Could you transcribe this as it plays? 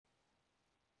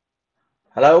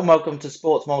Hello and welcome to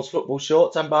Sports Mole's Football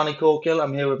Shorts. I'm Barney Corkill.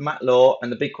 I'm here with Matt Law,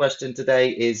 and the big question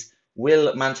today is: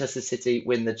 will Manchester City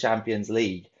win the Champions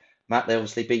League? Matt, they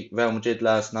obviously beat Real Madrid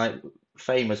last night.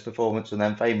 Famous performance from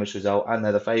them, famous result, and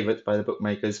they're the favourites by the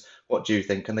bookmakers. What do you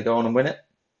think? Can they go on and win it?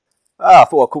 I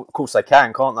thought, of course, they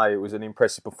can, can't they? It was an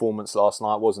impressive performance last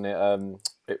night, wasn't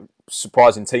it?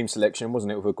 Surprising team selection,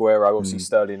 wasn't it? With Aguero, obviously Hmm.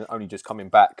 Sterling only just coming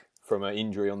back from an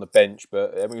injury on the bench,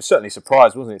 but I mean, it was certainly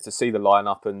surprised, wasn't it, to see the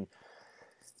lineup and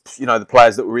the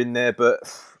players that were in there. But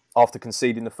after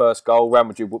conceding the first goal, Real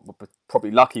Madrid were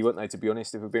probably lucky, weren't they? To be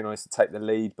honest, if we're being honest, to take the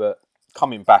lead, but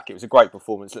coming back, it was a great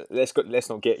performance. Let's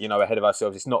not get ahead of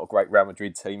ourselves. It's not a great Real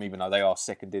Madrid team, even though they are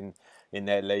second in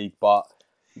their league, but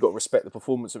you've got to respect the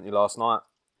performance of you last night.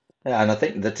 Yeah, and I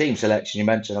think the team selection you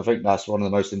mentioned, I think that's one of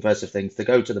the most impressive things to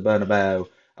go to the Bernabeu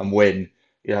and win.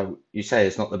 You say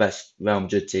it's not the best Real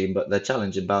Madrid team, but they're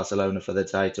challenging Barcelona for the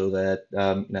title. I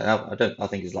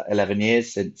think it's like 11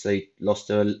 years since they lost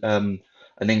to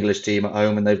an English team at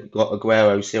home, and they've got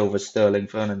Aguero, Silva, Sterling,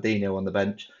 Fernandinho on the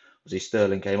bench. Obviously,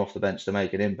 Sterling came off the bench to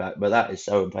make an impact, but that is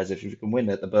so impressive. If you can win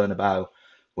at the Bernabeu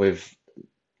with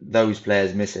those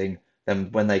players missing,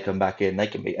 then when they come back in, they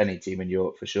can beat any team in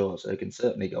Europe for sure. So they can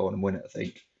certainly go on and win it, I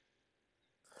think.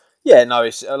 Yeah, no,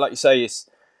 it's like you say, it's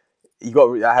you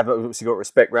got to have obviously got to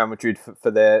respect Real Madrid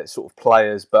for their sort of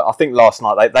players, but I think last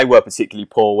night they were particularly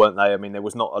poor, weren't they? I mean, there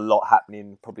was not a lot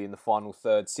happening probably in the final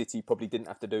third. City probably didn't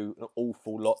have to do an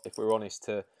awful lot, if we're honest,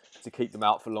 to keep them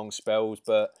out for long spells.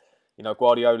 But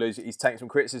Guardiola he's taken some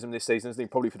criticism this season, isn't he?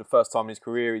 Probably for the first time in his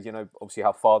career. Obviously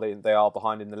how far they are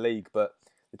behind in the league, but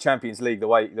the Champions League, the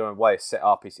way it's set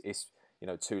up is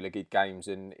two-legged games,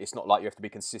 and it's not like you have to be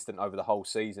consistent over the whole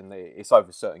season. It's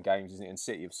over certain games, isn't it? And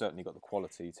City have certainly got the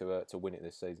quality to win it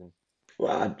this season.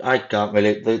 Well, I can't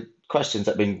really. The questions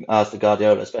that have been asked to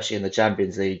Guardiola, especially in the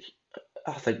Champions League,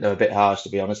 I think they're a bit harsh, to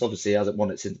be honest. Obviously, he hasn't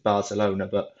won it since Barcelona,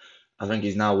 but I think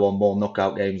he's now won more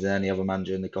knockout games than any other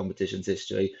manager in the competition's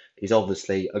history. He's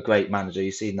obviously a great manager.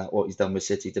 You've seen that what he's done with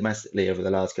City domestically over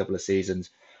the last couple of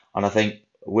seasons, and I think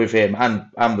with him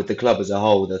and with the club as a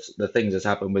whole, the things that's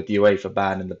happened with the UEFA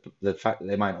ban and the fact that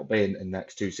they might not be in the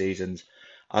next two seasons,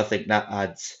 I think that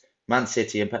adds Man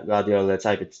City and Pep Guardiola the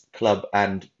type of club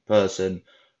and person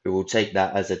who will take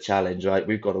that as a challenge, right?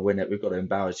 We've got to win it. We've got to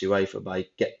embarrass UEFA by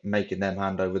making them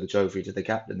hand over the trophy to the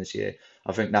captain this year.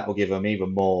 I think that will give them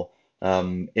even more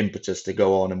impetus to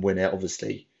go on and win it.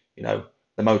 Obviously,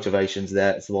 the motivation's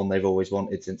there. It's the one they've always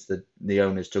wanted since the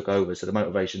owners took over. So the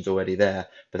motivation's already there,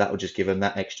 but that will just give them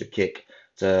that extra kick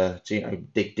to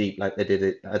dig deep like they did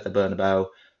it at the Bernabeu,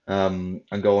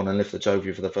 and go on and lift the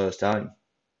trophy for the first time.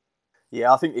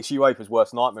 Yeah, I think it's UEFA's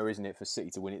worst nightmare, isn't it, for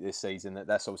City to win it this season?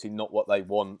 That's obviously not what they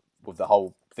want with the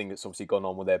whole thing that's obviously gone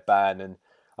on with their ban. And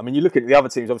I mean, you look at the other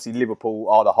teams. Obviously, Liverpool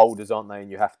are the holders, aren't they?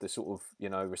 And you have to sort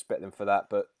of respect them for that.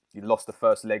 But you lost the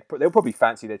first leg. They'll probably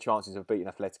fancy their chances of beating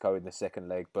Atletico in the second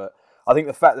leg. But I think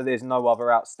the fact that there's no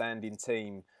other outstanding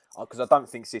team, because I don't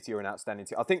think City are an outstanding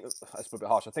team. I think that's a bit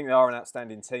harsh. I think they are an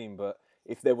outstanding team, but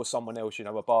if there was someone else,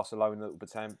 a Barcelona that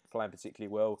were playing particularly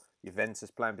well,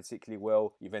 Juventus playing particularly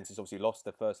well. Juventus obviously lost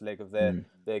the first leg of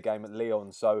their game at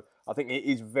Lyon, so I think it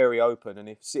is very open. And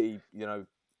if City,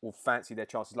 will fancy their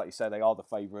chances, like you say, they are the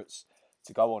favourites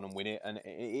to go on and win it. And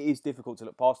it is difficult to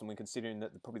look past them when considering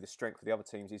that probably the strength of the other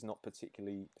teams is not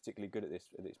particularly good at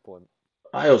this point.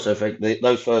 I also think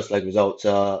those first leg results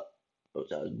are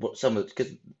some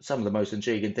of the most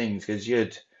intriguing things because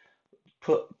you'd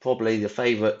put probably the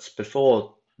favourites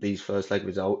before these first leg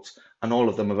results, and all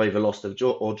of them have either lost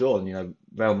or drawn.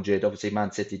 Real Madrid, obviously,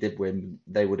 Man City did win;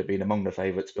 they would have been among the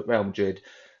favourites. But Real Madrid,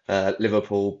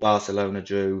 Liverpool, Barcelona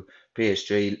drew,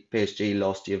 PSG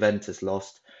lost, Juventus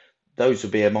lost. Those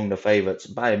would be among the favourites.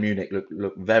 Bayern Munich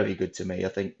look very good to me. I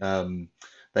think they're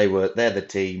the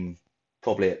team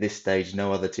probably at this stage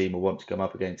no other team will want to come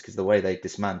up against because the way they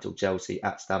dismantled Chelsea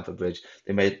at Stamford Bridge,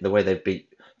 they made the way they've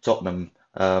beat Tottenham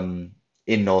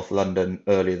in North London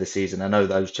earlier this season. I know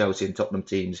those Chelsea and Tottenham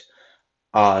teams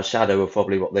are a shadow of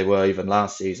probably what they were even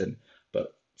last season,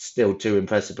 but still two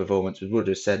impressive performances would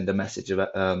just send a message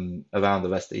around the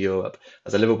rest of Europe.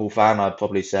 As a Liverpool fan, I'd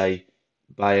probably say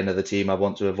Bayern are the team I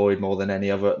want to avoid more than any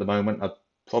other at the moment. I'd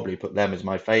probably put them as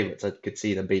my favourites. I could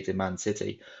see them beating Man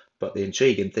City. But the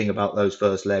intriguing thing about those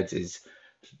first legs is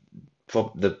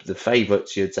the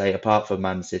favourites, you'd say, apart from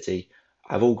Man City,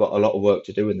 have all got a lot of work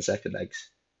to do in the second legs.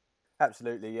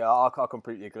 Absolutely, yeah, I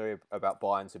completely agree about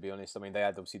Bayern. To be honest, I mean they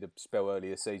had obviously the spell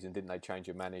earlier this season, didn't they? Change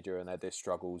of manager and they had their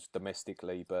struggles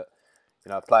domestically, but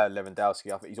a player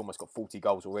Lewandowski, I think he's almost got 40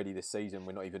 goals already this season.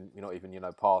 We're not even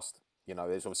past.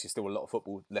 There's obviously still a lot of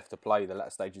football left to play. The latter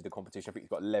stages of the competition, I think he's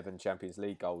got 11 Champions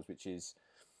League goals, which is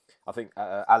I think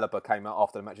Alaba came out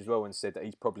after the match as well and said that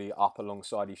he's probably up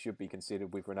alongside, he should be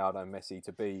considered with Ronaldo and Messi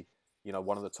to be,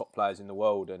 one of the top players in the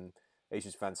world, and he's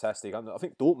just fantastic. I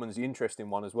think Dortmund's the interesting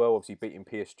one as well. Obviously beating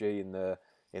PSG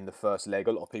in the first leg.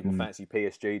 A lot of people fancy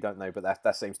PSG, don't they? But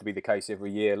that seems to be the case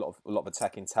every year. A lot of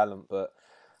attacking talent, but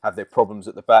have their problems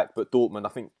at the back. But Dortmund, I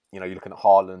think, you're looking at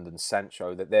Haaland and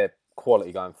Sancho, that their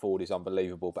quality going forward is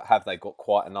unbelievable. But have they got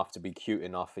quite enough to be cute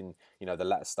enough in, the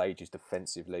latter stages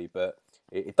defensively? But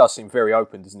it does seem very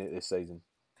open, doesn't it, this season?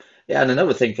 Yeah, and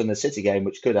another thing from the City game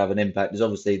which could have an impact is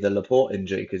obviously the Laporte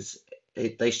injury because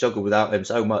they struggled without him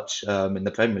so much in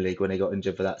the Premier League when he got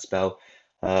injured for that spell.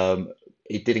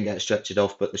 He didn't get stretchered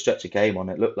off, but the stretcher came on.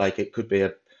 It looked like it could be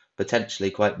a potentially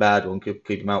quite bad one, could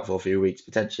keep him out for a few weeks,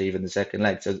 potentially even the second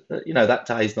leg. So that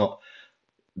tie's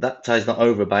not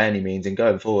over by any means. And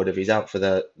going forward, if he's out for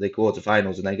the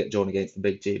quarterfinals and they get drawn against the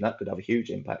big team, that could have a huge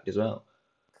impact as well.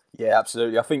 Yeah,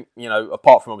 absolutely. I think,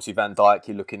 apart from obviously Van Dijk,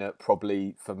 you're looking at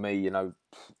probably, for me,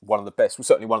 one of the best, well,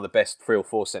 certainly one of the best 3 or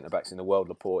 4 centre-backs in the world,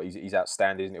 Laporte. He's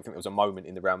outstanding, isn't he? I think there was a moment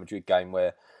in the Real Madrid game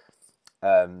where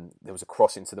there was a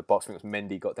cross into the box. I think it was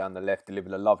Mendy got down the left,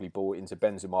 delivered a lovely ball into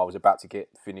Benzema, was about to get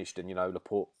finished, and,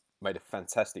 Laporte made a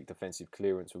fantastic defensive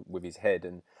clearance with his head.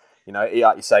 And, like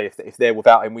you say, if they're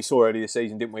without him, we saw earlier this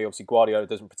season, didn't we? Obviously, Guardiola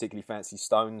doesn't particularly fancy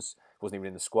Stones, wasn't even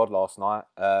in the squad last night.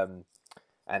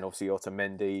 And obviously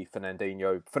Otamendi,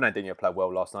 Fernandinho. Fernandinho played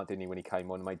well last night, didn't he, when he came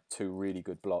on and made 2 really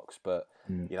good blocks. But,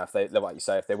 if they, like you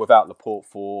say, if they're without Laporte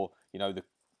for, the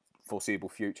foreseeable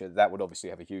future, that would obviously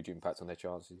have a huge impact on their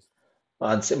chances.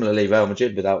 And similarly, Real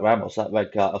Madrid without Ramos, that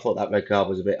red card, I thought that red card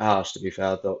was a bit harsh, to be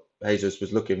fair. I thought Jesus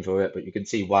was looking for it, but you can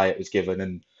see why it was given.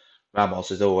 And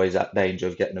Ramos is always at danger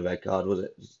of getting a red card. Was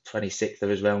it 26th of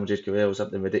his Real Madrid career or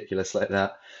something ridiculous like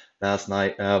that last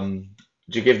night?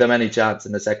 Do you give them any chance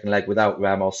in the second leg without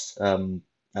Ramos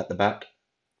at the back?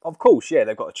 Of course, yeah,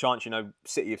 they've got a chance.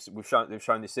 City they've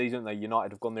shown this season.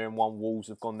 United have gone there and won. Wolves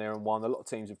have gone there and won. A lot of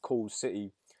teams have caused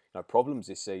City problems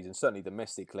this season, certainly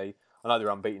domestically. I know they're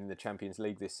unbeaten in the Champions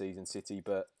League this season, City,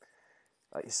 but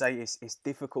like you say, it's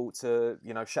difficult to,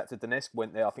 Shakhtar Donetsk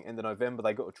went there, I think, end of November.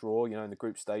 They got a draw, in the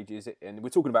group stages. And we're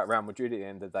talking about Real Madrid at the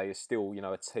end of the day, is still,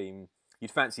 a team.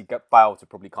 You'd fancy Bale to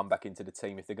probably come back into the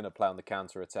team if they're going to play on the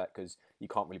counter-attack, because you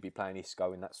can't really be playing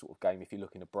Isco in that sort of game if you're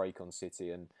looking to break on City.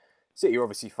 And City are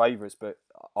obviously favourites, but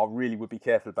I really would be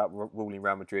careful about ruling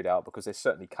Real Madrid out, because they're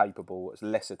certainly capable. As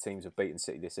lesser teams have beaten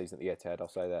City this season at the Etihad, I'll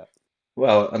say that.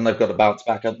 Well, and they've got to bounce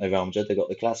back, haven't they, Real Madrid? They've got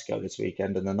the Clasico this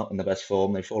weekend and they're not in the best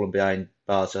form. They've fallen behind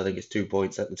Barca. I think it's 2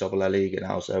 points at the top of La Liga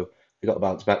now, so they've got to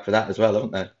bounce back for that as well,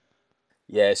 haven't they?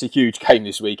 Yeah, it's a huge game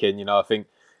this weekend. I think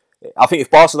if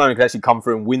Barcelona can actually come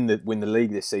through and win the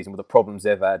league this season with the problems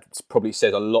they've had, it probably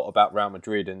says a lot about Real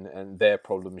Madrid and their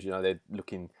problems. They're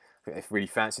looking. I think they've really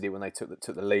fancied it when they took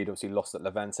the lead. Obviously, lost at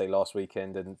Levante last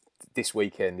weekend, and this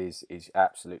weekend is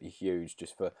absolutely huge,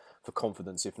 just for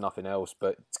confidence, if nothing else.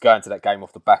 But to go into that game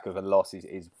off the back of a loss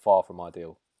is far from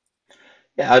ideal.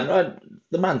 Yeah,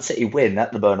 the Man City win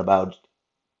at the Bernabeu,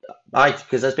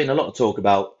 because there's been a lot of talk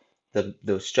about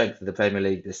the strength of the Premier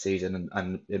League this season,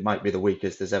 and it might be the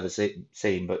weakest there's ever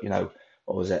seen. But what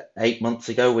was it? 8 months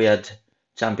ago, we had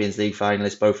Champions League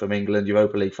finalists both from England,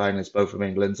 Europa League finalists both from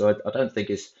England. So I don't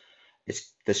think it's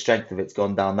the strength of it's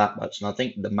gone down that much. And I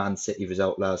think the Man City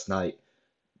result last night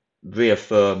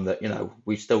reaffirmed that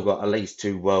we've still got at least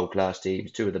 2 world-class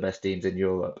teams, 2 of the best teams in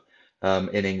Europe,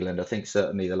 in England. I think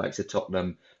certainly the likes of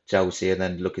Tottenham, Chelsea, and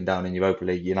then looking down in Europa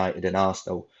League, United and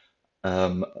Arsenal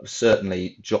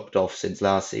certainly dropped off since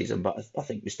last season. But I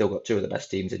think we've still got 2 of the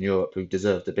best teams in Europe who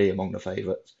deserve to be among the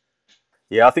favourites.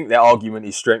 Yeah, I think their argument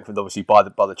is strengthened obviously by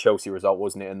the Chelsea result,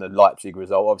 wasn't it, and the Leipzig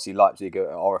result. Obviously, Leipzig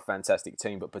are a fantastic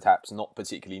team, but perhaps not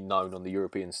particularly known on the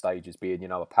European stage as being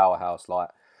a powerhouse like.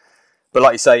 But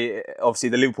like you say, obviously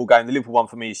the Liverpool game, the Liverpool one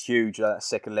for me is huge. That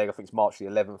second leg, I think it's March the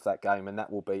 11th, that game, and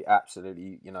that will be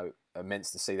absolutely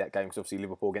immense to see that game, because obviously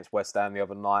Liverpool against West Ham the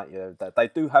other night, they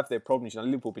do have their problems.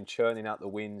 Liverpool have been churning out the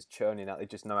wins, they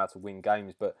just know how to win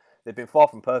games, but they've been far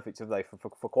from perfect, have they, for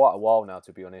quite a while now,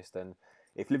 to be honest. And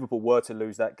if Liverpool were to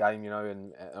lose that game,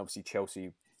 and obviously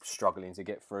Chelsea struggling to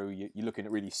get through, you're looking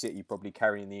at really City probably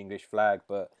carrying the English flag,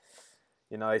 but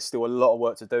it's still a lot of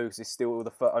work to do, because it's still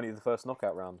only the first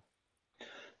knockout round.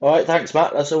 All right, thanks,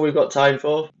 Matt. That's all we've got time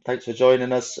for. Thanks for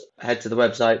joining us. Head to the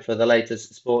website for the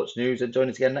latest sports news and join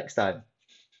us again next time.